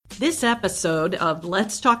This episode of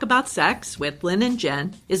Let's Talk About Sex with Lynn and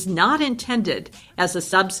Jen is not intended as a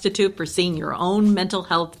substitute for seeing your own mental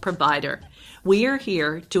health provider. We are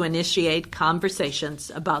here to initiate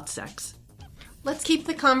conversations about sex. Let's keep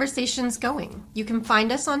the conversations going. You can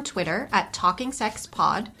find us on Twitter at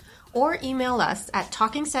TalkingSexPod or email us at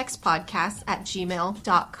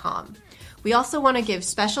talkingsexpodcast@gmail.com. We also want to give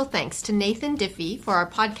special thanks to Nathan Diffie for our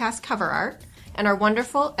podcast cover art and our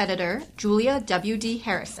wonderful editor, Julia W.D.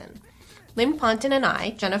 Harrison. Lynn Ponton and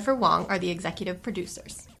I, Jennifer Wong, are the executive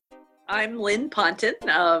producers. I'm Lynn Ponton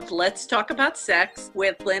of Let's Talk About Sex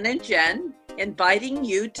with Lynn and Jen, inviting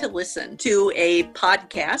you to listen to a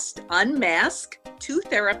podcast, Unmasked, two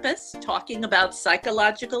therapists talking about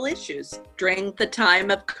psychological issues during the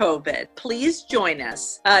time of COVID. Please join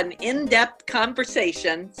us on in-depth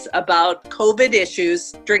conversations about COVID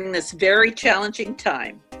issues during this very challenging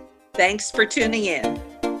time. Thanks for tuning in.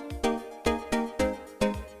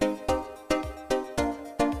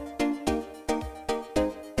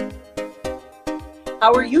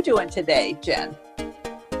 How are you doing today, Jen?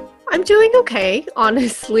 I'm doing okay.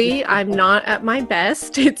 Honestly, I'm not at my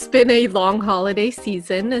best. It's been a long holiday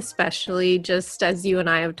season, especially just as you and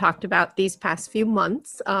I have talked about these past few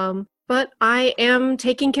months. But I am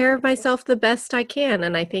taking care of myself the best I can,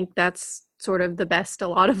 and I think that's sort of the best a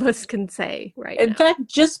lot of us can say right now. In fact,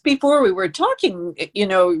 just before we were talking,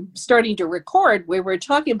 starting to record, we were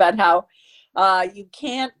talking about how you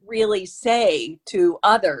can't really say to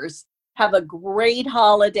others, have a great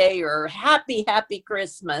holiday or happy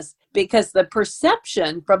Christmas, because the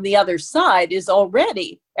perception from the other side is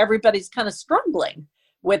already everybody's kind of struggling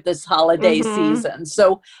with this holiday season.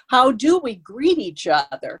 So how do we greet each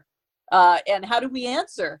other? And how do we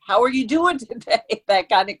answer? How are you doing today? That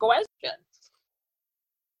kind of question.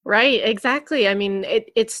 Right, exactly. I mean,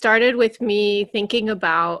 it started with me thinking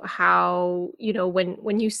about how,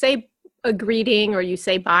 when you say a greeting or you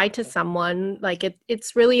say bye to someone, like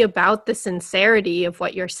it's really about the sincerity of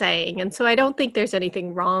what you're saying. And so I don't think there's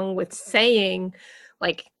anything wrong with saying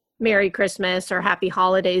like Merry Christmas or Happy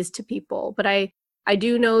Holidays to people. But I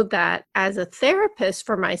do know that as a therapist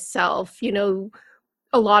for myself,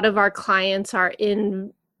 a lot of our clients are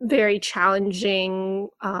in very challenging,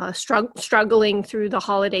 struggling through the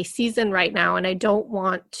holiday season right now. And I don't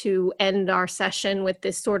want to end our session with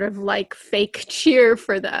this sort of like fake cheer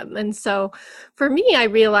for them. And so for me, I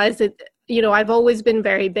realized that, I've always been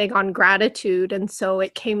very big on gratitude. And so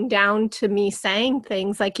it came down to me saying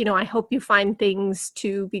things like, I hope you find things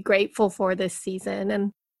to be grateful for this season.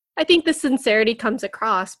 And I think the sincerity comes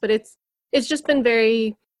across, but it's just been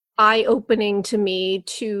very eye-opening to me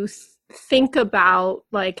to think about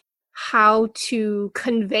like how to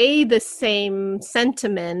convey the same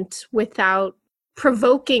sentiment without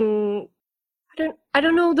provoking. I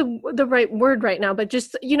don't know the right word right now, but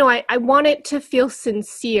just, I want it to feel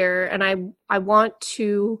sincere, and I want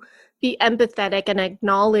to be empathetic and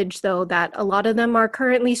acknowledge though that a lot of them are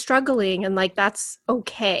currently struggling, and like that's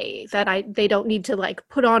okay, that they don't need to like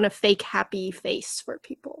put on a fake happy face for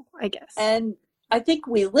people, I guess. And I think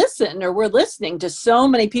we're listening to so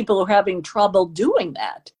many people who are having trouble doing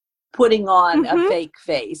that, putting on a fake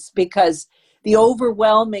face, because the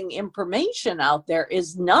overwhelming information out there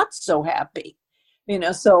is not so happy.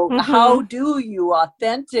 So how do you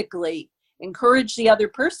authentically encourage the other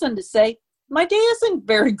person to say, my day isn't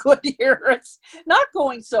very good here. It's not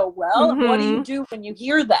going so well. What do you do when you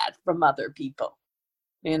hear that from other people?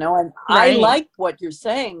 And right. I like what you're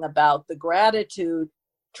saying about the gratitude,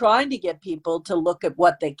 trying to get people to look at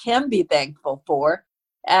what they can be thankful for.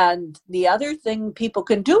 And the other thing people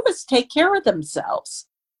can do is take care of themselves.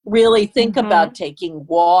 Really think about taking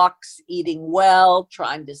walks, eating well,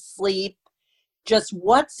 trying to sleep, just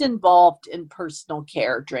what's involved in personal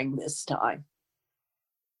care during this time.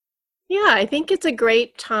 Yeah, I think it's a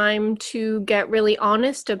great time to get really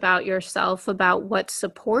honest about yourself, about what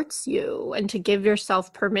supports you, and to give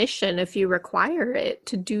yourself permission, if you require it,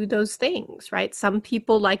 to do those things, right? Some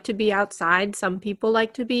people like to be outside, some people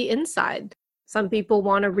like to be inside. Some people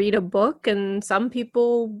want to read a book, and some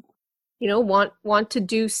people, want to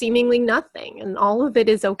do seemingly nothing, and all of it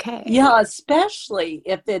is okay. Yeah, especially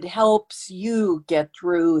if it helps you get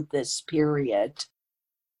through this period.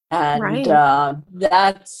 And right.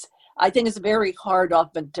 I think it's very hard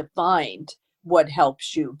often to find what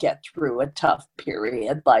helps you get through a tough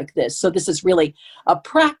period like this. So this is really a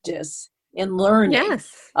practice in learning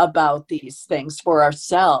about these things for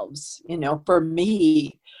ourselves. For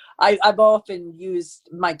me, I've often used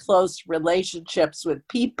my close relationships with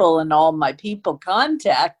people and all my people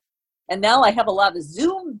contact. And now I have a lot of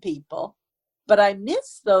Zoom people, but I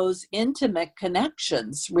miss those intimate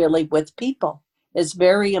connections really with people. is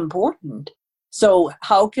very important. So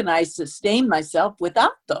how can I sustain myself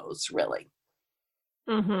without those, really?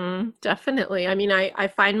 Definitely. I mean, I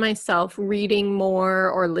find myself reading more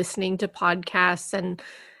or listening to podcasts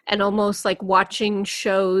and almost like watching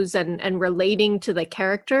shows and relating to the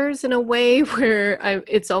characters in a way where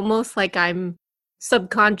it's almost like I'm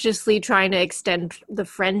subconsciously trying to extend the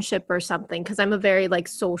friendship or something because I'm a very like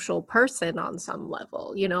social person on some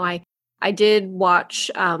level. I did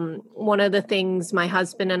watch one of the things my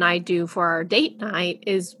husband and I do for our date night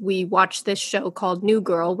is we watch this show called New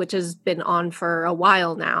Girl, which has been on for a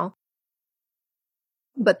while now.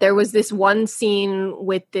 But there was this one scene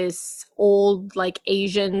with this old, like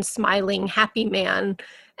Asian smiling happy man.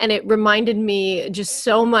 And it reminded me just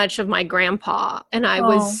so much of my grandpa. And I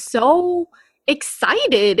was Oh, so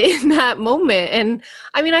excited in that moment. And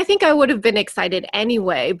I mean, I think I would have been excited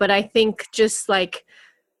anyway, but I think just like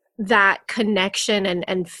that connection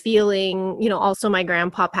and feeling, also my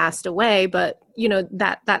grandpa passed away, but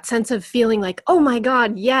that sense of feeling like, oh my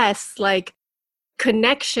God, yes, like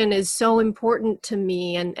connection is so important to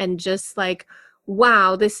me and just like,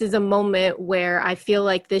 wow, this is a moment where I feel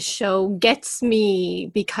like this show gets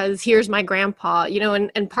me because here's my grandpa,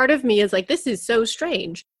 and part of me is like, this is so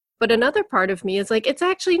strange. But another part of me is like, it's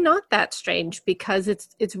actually not that strange because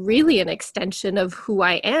it's really an extension of who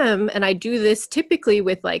I am. And I do this typically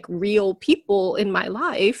with like real people in my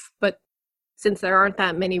life. But since there aren't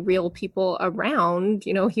that many real people around,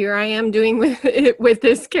 here I am doing with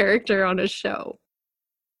this character on a show.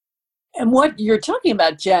 and what you're talking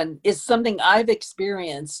about, Jen, is something I've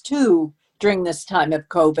experienced too during this time of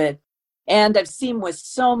COVID. And I've seen with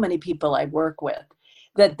so many people I work with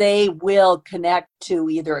that they will connect to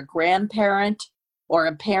either a grandparent or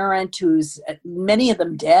a parent who's, many of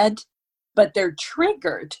them dead, but they're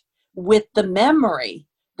triggered with the memory,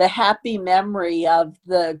 the happy memory of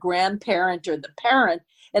the grandparent or the parent.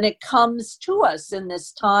 And it comes to us in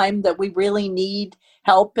this time that we really need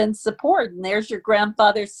help and support. And there's your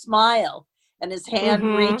grandfather's smile and his hand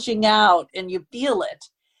Mm-hmm. reaching out, and you feel it.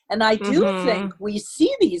 And I do Mm-hmm. think we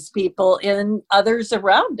see these people in others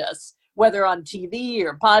around us, whether on TV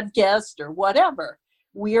or podcast or whatever.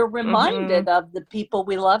 We are Mm-hmm. reminded of the people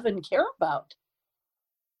we love and care about.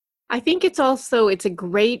 I think it's a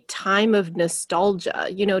great time of nostalgia.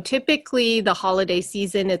 Typically the holiday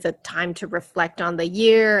season is a time to reflect on the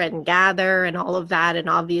year and gather and all of that. And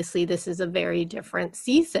obviously this is a very different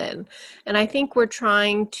season. And I think we're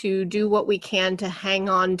trying to do what we can to hang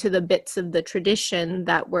on to the bits of the tradition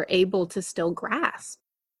that we're able to still grasp.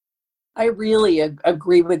 I really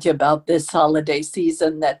agree with you about this holiday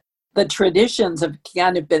season that the traditions have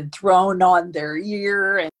kind of been thrown on their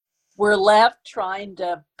ear, and we're left trying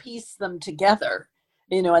to piece them together.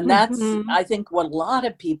 And that's, Mm-hmm. I think, what a lot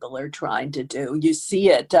of people are trying to do. You see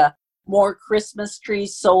it, more Christmas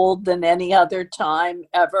trees sold than any other time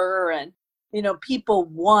ever. And, people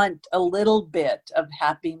want a little bit of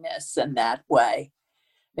happiness in that way.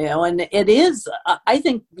 And it is, I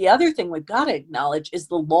think the other thing we've got to acknowledge is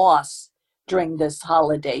the loss during this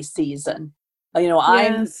holiday season. I'm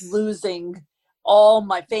Yes. losing all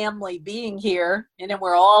my family being here, and then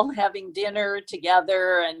we're all having dinner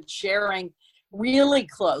together and sharing really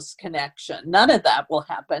close connection. None of that will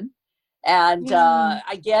happen. And Yeah.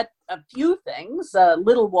 I get a few things,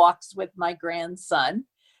 little walks with my grandson.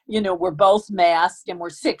 We're both masked and we're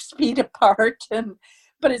 6 feet apart,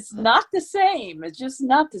 but it's not the same. It's just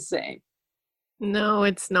not the same. No,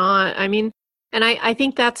 it's not. I mean, and I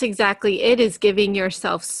think that's exactly it, is giving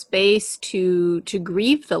yourself space to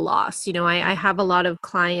grieve the loss. I have a lot of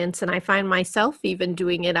clients and I find myself even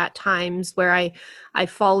doing it at times where I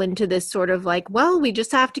fall into this sort of like, well, we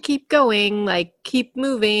just have to keep going, like keep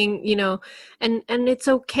moving, and it's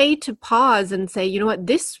okay to pause and say, you know what,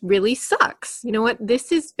 this really sucks. You know what,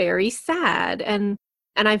 this is very sad. And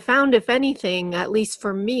I found, if anything, at least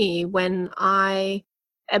for me, when I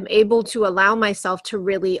am able to allow myself to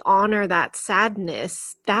really honor that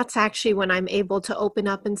sadness, that's actually when I'm able to open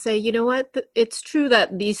up and say, you know what, it's true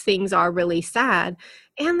that these things are really sad.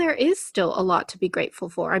 And there is still a lot to be grateful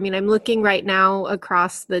for. I mean, I'm looking right now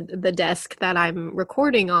across the desk that I'm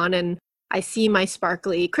recording on, and I see my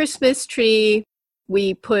sparkly Christmas tree.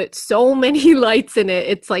 We put so many lights in it.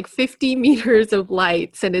 It's like 50 meters of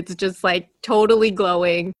lights, and it's just like totally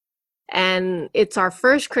glowing. And it's our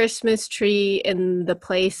first Christmas tree in the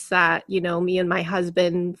place that, me and my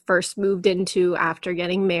husband first moved into after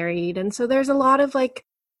getting married. And so there's a lot of like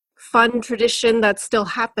fun tradition that's still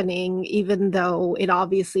happening, even though it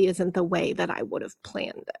obviously isn't the way that I would have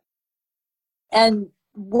planned it. And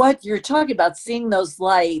what you're talking about, seeing those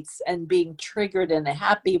lights and being triggered in a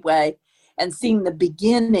happy way, and seeing the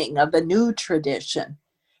beginning of a new tradition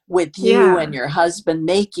with you and Yeah. your husband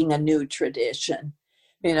making a new tradition.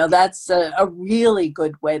 That's a really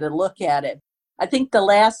good way to look at it. I think the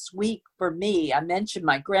last week for me, I mentioned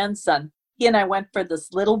my grandson. He and I went for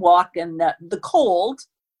this little walk in the cold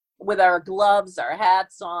with our gloves, our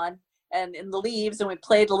hats on, and in the leaves, and we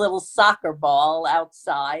played a little soccer ball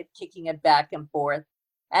outside, kicking it back and forth.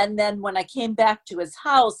 And then when I came back to his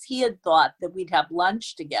house, he had thought that we'd have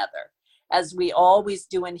lunch together, as we always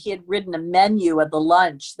do. And he had written a menu of the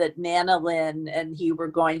lunch that Nana Lynn and he were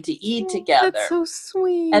going to eat Oh, that's together. so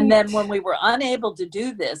And then when sweet. we were unable to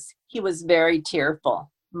do this, he was very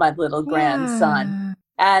tearful, my little grandson. Yeah.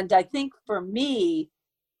 And I think for me,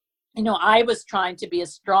 I was trying to be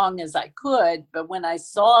as strong as I could, but when I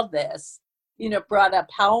saw this, brought up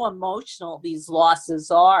how emotional these losses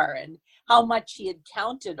are and how much he had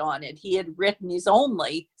counted on it. He had written, he's a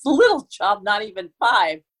little child, not even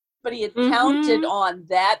 5, but he had counted Mm-hmm. on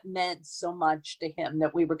that meant so much to him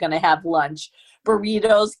that we were going to have lunch.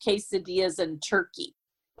 Burritos, quesadillas, and turkey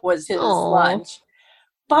was his Oh. lunch.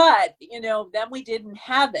 But, then we didn't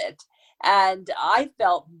have it. And I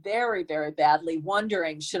felt very, very badly,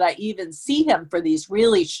 wondering, should I even see him for these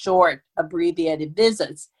really short, abbreviated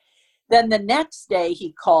visits? Then the next day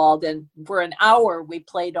he called, and for an hour we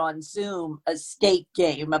played on Zoom a state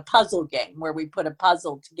game, a puzzle game where we put a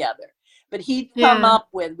puzzle together. But he'd come Yeah. up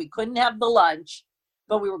with, we couldn't have the lunch,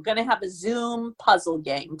 but we were going to have a Zoom puzzle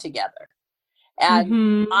game together. And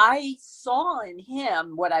Mm-hmm. I saw in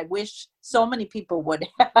him what I wish so many people would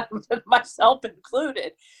have, myself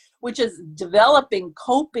included, which is developing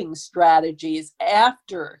coping strategies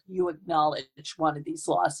after you acknowledge one of these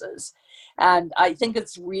losses. And I think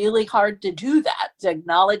it's really hard to do that, to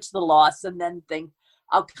acknowledge the loss and then think,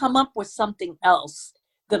 I'll come up with something else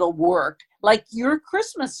that'll work, like your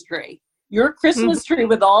Christmas tree. Your Christmas tree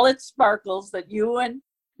with all its sparkles that you and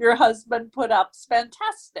your husband put up's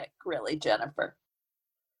fantastic, really, Jennifer.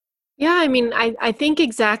 Yeah, I mean, I think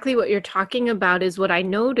exactly what you're talking about is what I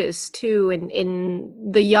noticed too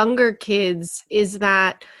in the younger kids is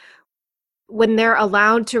that when they're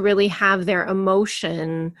allowed to really have their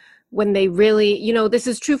emotion, when they really, this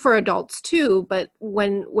is true for adults too, but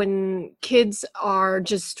when kids are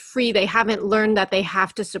just free, they haven't learned that they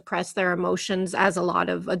have to suppress their emotions as a lot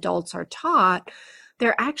of adults are taught.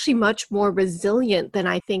 They're actually much more resilient than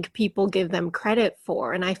I think people give them credit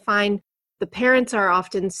for. And I find the parents are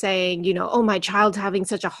often saying, oh, my child's having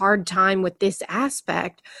such a hard time with this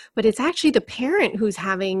aspect, but it's actually the parent who's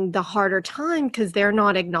having the harder time because they're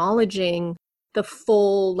not acknowledging the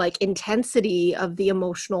full like intensity of the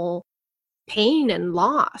emotional pain and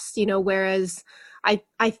loss, whereas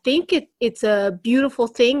I think it's a beautiful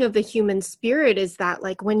thing of the human spirit is that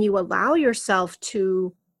like when you allow yourself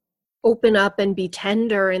to open up and be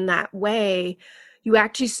tender in that way, you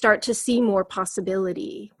actually start to see more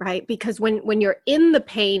possibility, right? Because when you're in the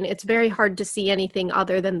pain, it's very hard to see anything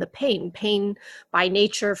other than the pain. Pain by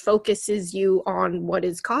nature focuses you on what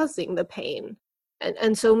is causing the pain.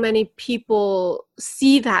 And so many people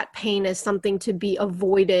see that pain as something to be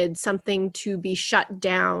avoided, something to be shut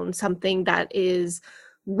down, something that is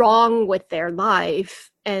wrong with their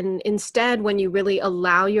life. And instead, when you really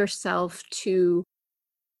allow yourself to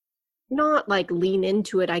not like lean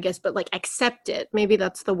into it, I guess, but like accept it. Maybe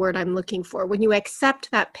that's the word I'm looking for. When you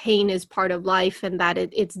accept that pain is part of life and that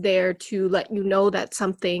it's there to let you know that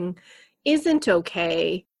something isn't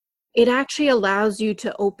okay, it actually allows you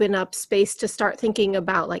to open up space to start thinking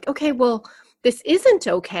about like, okay, well, this isn't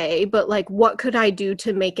okay, but like, what could I do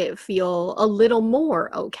to make it feel a little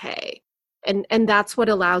more okay? And that's what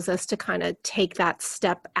allows us to kind of take that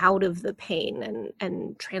step out of the pain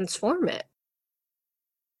and transform it.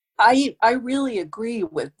 I really agree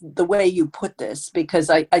with the way you put this, because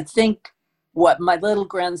I think what my little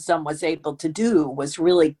grandson was able to do was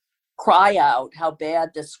really cry out how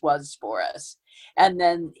bad this was for us. And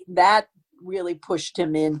then that really pushed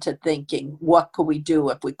him into thinking, what could we do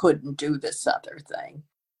if we couldn't do this other thing?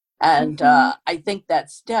 And Mm-hmm. I think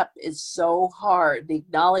that step is so hard, the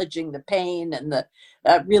acknowledging the pain and the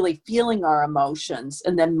really feeling our emotions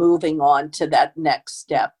and then moving on to that next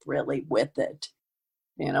step really with it.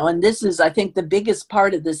 And this is, I think, the biggest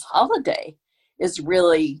part of this holiday is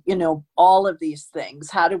really, all of these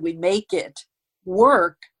things. How do we make it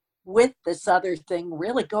work with this other thing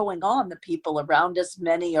really going on? The people around us,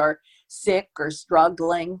 many are sick or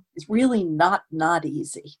struggling. It's really not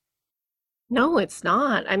easy. No, it's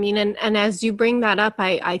not. I mean, and as you bring that up,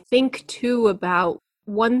 I think too about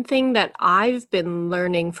one thing that I've been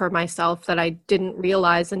learning for myself that I didn't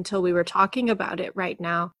realize until we were talking about it right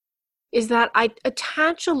now is that I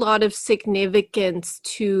attach a lot of significance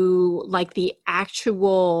to like the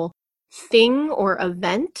actual thing or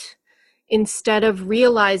event instead of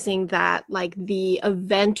realizing that like the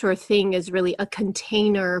event or thing is really a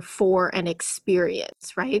container for an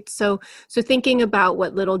experience, right? So thinking about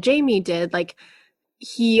what little Jamie did, like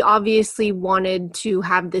he obviously wanted to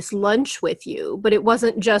have this lunch with you, but it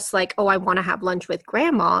wasn't just like, oh, I want to have lunch with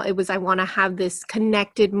grandma. It was, I want to have this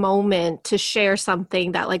connected moment to share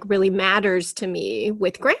something that like really matters to me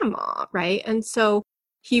with grandma, right? And so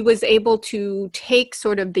he was able to take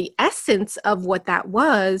sort of the essence of what that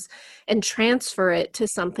was and transfer it to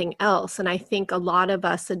something else. And I think a lot of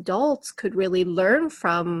us adults could really learn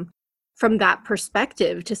from that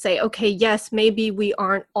perspective to say, okay, yes, maybe we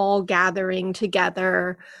aren't all gathering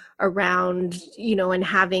together around, and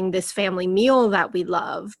having this family meal that we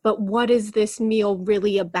love, but what is this meal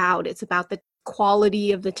really about? It's about the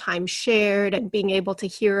quality of the time shared and being able to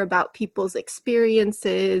hear about people's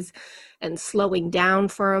experiences and slowing down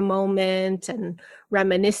for a moment and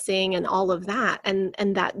reminiscing and all of that, and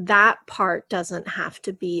that part doesn't have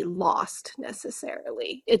to be lost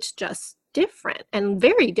necessarily. It's just different and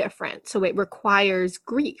very different, so it requires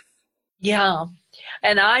grief. Yeah.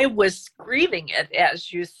 And I was grieving it,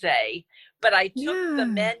 as you say, but I took the Yeah.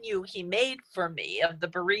 menu he made for me of the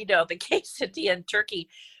burrito, the quesadilla, and turkey,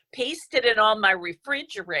 pasted it on my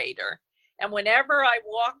refrigerator. And whenever I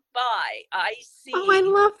walk by, I Oh, I see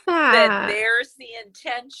love that that. there's the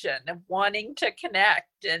intention of wanting to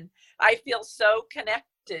connect. And I feel so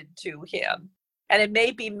connected to him. And it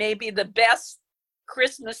may be maybe the best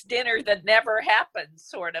Christmas dinner that never happened,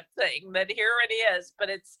 sort of thing, that here it is, but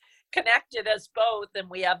it's connected us both, and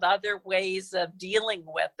we have other ways of dealing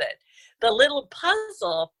with it. The little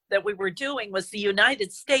puzzle that we were doing was the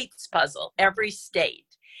United States puzzle, every state.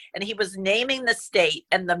 And he was naming the state,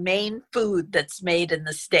 and the main food that's made in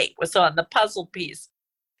the state was on the puzzle piece.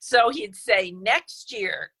 So he'd say, next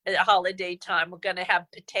year at holiday time, we're going to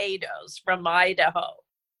have potatoes from Idaho.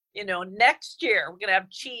 Next year, we're going to have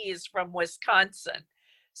cheese from Wisconsin.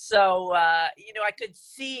 So, I could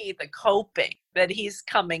see the coping that he's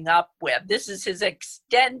coming up with. This is his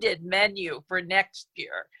extended menu for next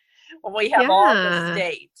year when we have all the Yeah.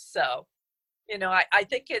 states. So, I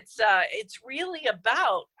think it's really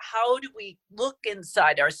about how do we look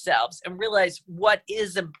inside ourselves and realize what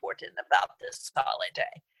is important about this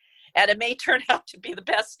holiday. And it may turn out to be the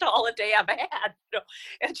best holiday I've had,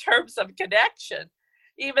 in terms of connection,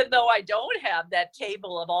 even though I don't have that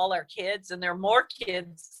table of all our kids, and there are more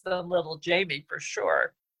kids than little Jamie for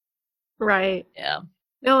sure. Right. Yeah.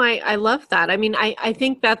 No, I love that. I mean, I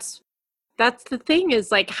think that's the thing,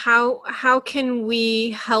 is like how can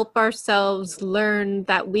we help ourselves learn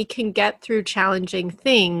that we can get through challenging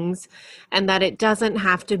things, and that it doesn't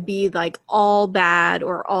have to be like all bad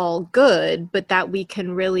or all good, but that we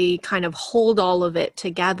can really kind of hold all of it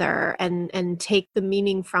together and take the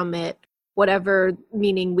meaning from it, whatever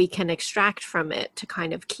meaning we can extract from it, to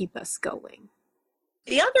kind of keep us going.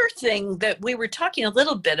 The other thing that we were talking a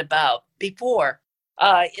little bit about before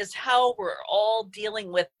is how we're all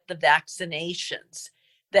dealing with the vaccinations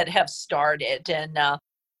that have started. And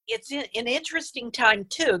it's an interesting time,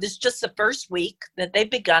 too. This is just the first week that they've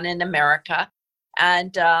begun in America.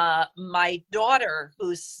 And my daughter,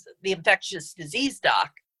 who's the infectious disease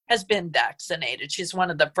doc, has been vaccinated. She's one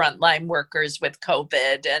of the frontline workers with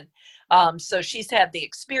COVID. And so she's had the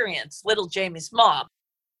experience, little Jamie's mom.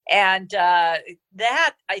 And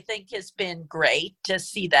that, I think, has been great to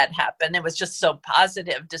see that happen. It was just so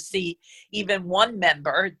positive to see even one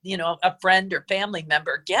member, a friend or family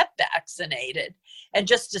member, get vaccinated, and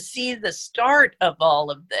just to see the start of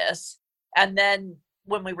all of this. And then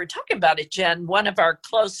when we were talking about it, Jen, one of our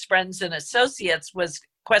close friends and associates was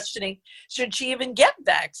questioning, should she even get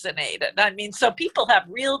vaccinated? I mean, so people have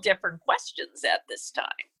real different questions at this time.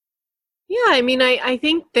 Yeah, I mean, I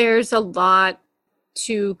think there's a lot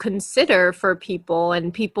to consider for people,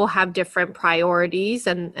 and people have different priorities,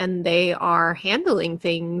 and they are handling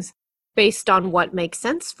things based on what makes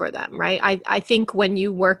sense for them, right? I think when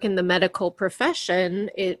you work in the medical profession,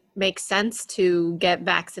 it makes sense to get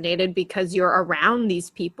vaccinated because you're around these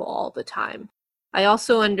people all the time. I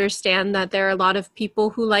also understand that there are a lot of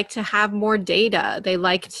people who like to have more data. They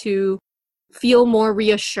like to feel more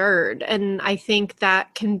reassured. And I think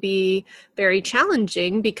that can be very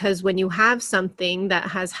challenging, because when you have something that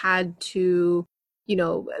has had to,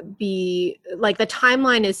 be like, the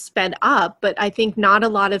timeline is sped up, but I think not a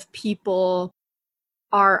lot of people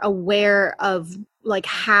are aware of like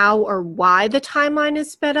how or why the timeline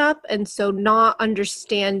is sped up. And so not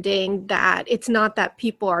understanding that it's not that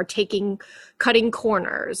people are cutting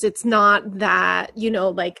corners. It's not that,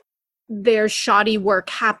 like there's shoddy work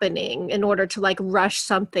happening in order to like rush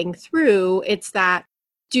something through. It's that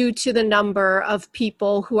due to the number of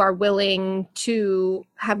people who are willing to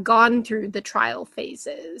have gone through the trial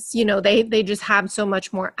phases, they just have so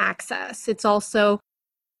much more access. It's also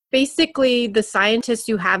basically the scientists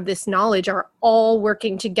who have this knowledge are all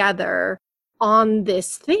working together on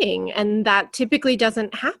this thing, and that typically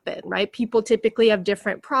doesn't happen, right? People typically have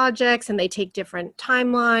different projects and they take different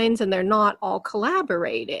timelines and they're not all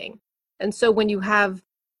collaborating. And so when you have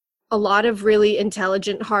a lot of really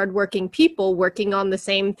intelligent, hardworking people working on the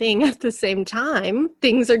same thing at the same time,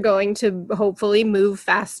 things are going to hopefully move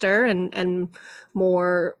faster and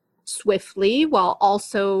more swiftly, while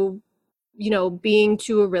also, being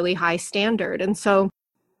to a really high standard. And so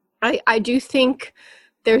I do think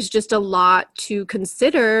there's just a lot to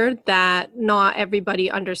consider that not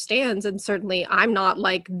everybody understands. And certainly I'm not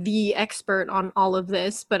like the expert on all of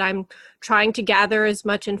this, but I'm trying to gather as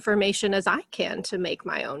much information as I can to make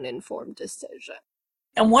my own informed decision.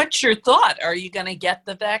 And what's your thought? Are you going to get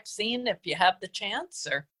the vaccine if you have the chance?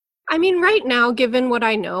 Or I mean, right now, given what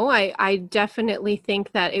I know, I definitely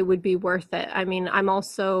think that it would be worth it. I mean, I'm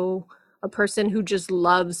also a person who just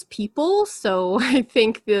loves people. So I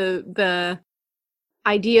think the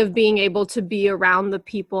idea of being able to be around the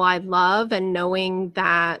people I love and knowing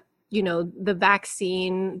that, the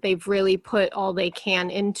vaccine, they've really put all they can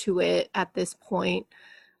into it at this point.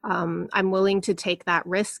 I'm willing to take that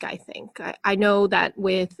risk, I think. I know that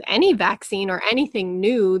with any vaccine or anything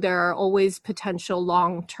new, there are always potential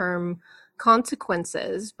long-term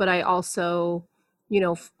consequences. But I also,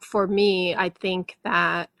 for me, I think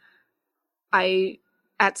that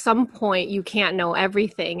at some point you can't know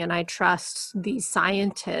everything, and I trust these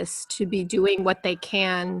scientists to be doing what they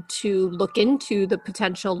can to look into the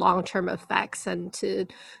potential long-term effects and to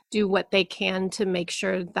do what they can to make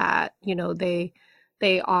sure that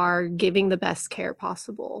they are giving the best care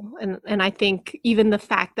possible. And I think even the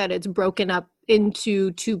fact that it's broken up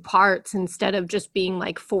into two parts instead of just being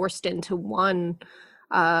like forced into one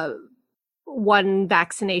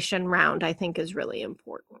vaccination round, I think is really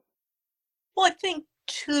important. well, I think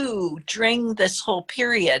too, during this whole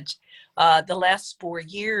period, the last 4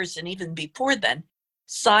 years and even before then,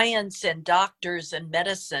 science and doctors and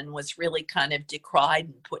medicine was really kind of decried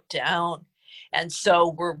and put down. And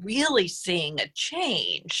so we're really seeing a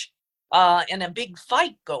change and a big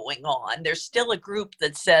fight going on. There's still a group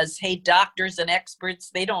that says, hey, doctors and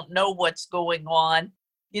experts, they don't know what's going on.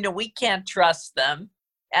 We can't trust them.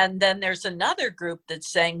 And then there's another group that's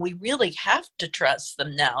saying we really have to trust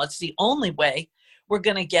them now. It's the only way we're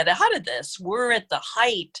going to get out of this. We're at the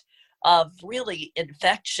height of really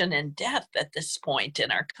infection and death at this point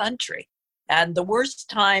in our country. And the worst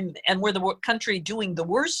time, and we're the country doing the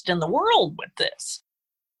worst in the world with this.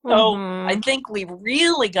 So I think we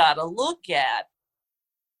really got to look at,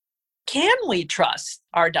 can we trust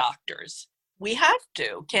our doctors? We have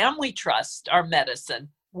to. Can we trust our medicine?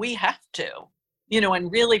 We have to,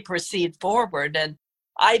 and really proceed forward. And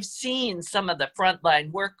I've seen some of the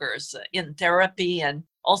frontline workers in therapy and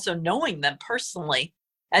also knowing them personally,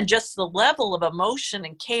 and just the level of emotion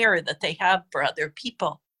and care that they have for other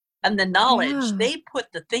people and the knowledge. They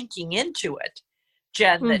put the thinking into it,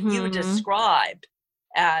 Jen, that you described,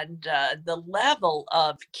 and the level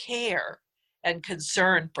of care and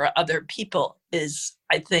concern for other people is,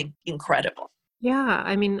 I think, incredible. Yeah,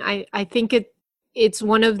 I mean, I think it's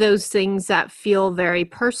one of those things that feel very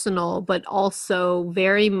personal, but also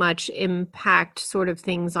very much impact sort of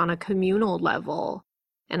things on a communal level.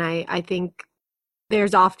 And I think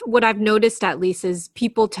there's often, what I've noticed at least, is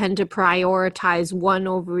people tend to prioritize one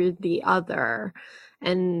over the other,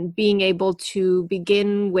 and being able to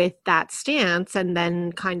begin with that stance and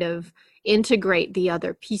then kind of integrate the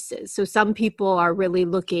other pieces. So some people are really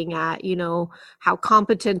looking at, how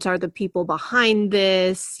competent are the people behind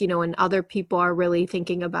this, and other people are really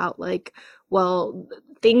thinking about like, well,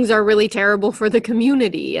 things are really terrible for the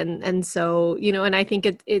community. And so, and I think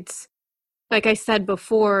it's, like I said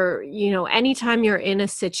before, anytime you're in a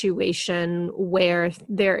situation where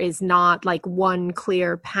there is not like one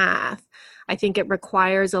clear path, I think it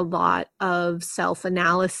requires a lot of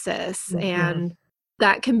self-analysis, and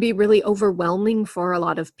that can be really overwhelming for a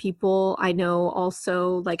lot of people. I know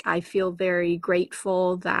also, like, I feel very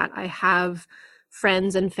grateful that I have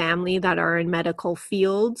friends and family that are in medical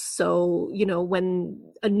fields. So, when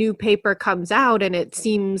a new paper comes out and it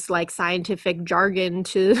seems like scientific jargon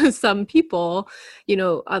to some people,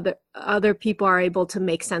 other people are able to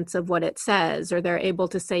make sense of what it says, or they're able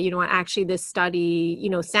to say, actually this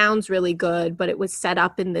study, sounds really good, but it was set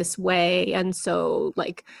up in this way. And so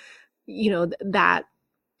like, that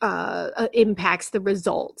impacts the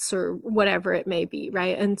results or whatever it may be,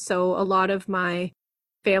 right? And so a lot of my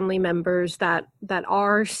family members that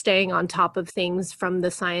are staying on top of things from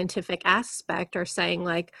the scientific aspect are saying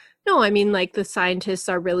like, no, I mean, like the scientists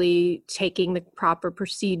are really taking the proper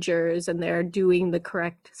procedures and they're doing the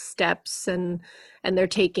correct steps and they're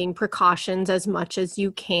taking precautions as much as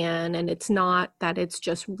you can, and it's not that it's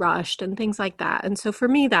just rushed and things like that. And so for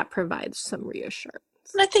me, that provides some reassurance.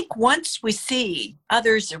 And I think once we see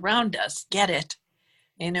others around us get it,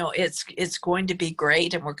 it's going to be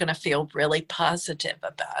great and we're going to feel really positive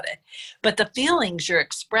about it. But the feelings you're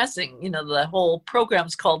expressing, the whole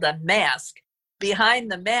program's called Unmasked.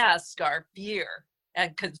 Behind the mask are fear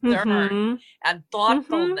and concern and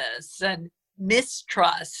thoughtfulness and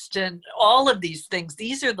mistrust and all of these things.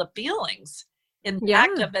 These are the feelings. In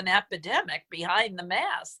fact, of an epidemic, behind the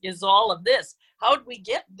mask is all of this. How did we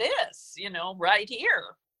get this, right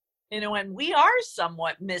here? And we are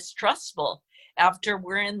somewhat mistrustful after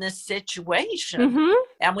we're in this situation.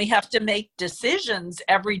 And we have to make decisions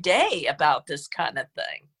every day about this kind of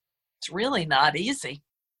thing. It's really not easy.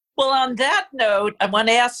 Well, on that note, I want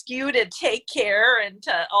to ask you to take care, and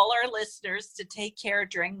to all our listeners to take care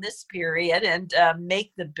during this period and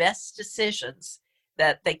make the best decisions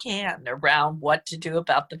that they can around what to do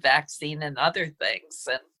about the vaccine and other things.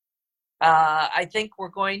 And I think we're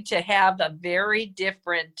going to have a very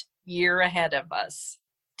different year ahead of us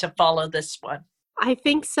to follow this one. I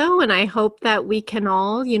think so. And I hope that we can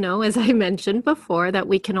all, as I mentioned before, that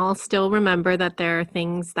we can all still remember that there are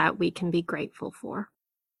things that we can be grateful for.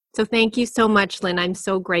 So thank you so much, Lynn. I'm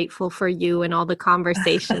so grateful for you and all the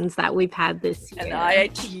conversations that we've had this year. And I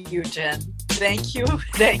to you, Jen. Thank you.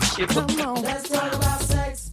 Thank you. Come on, let's talk about sex.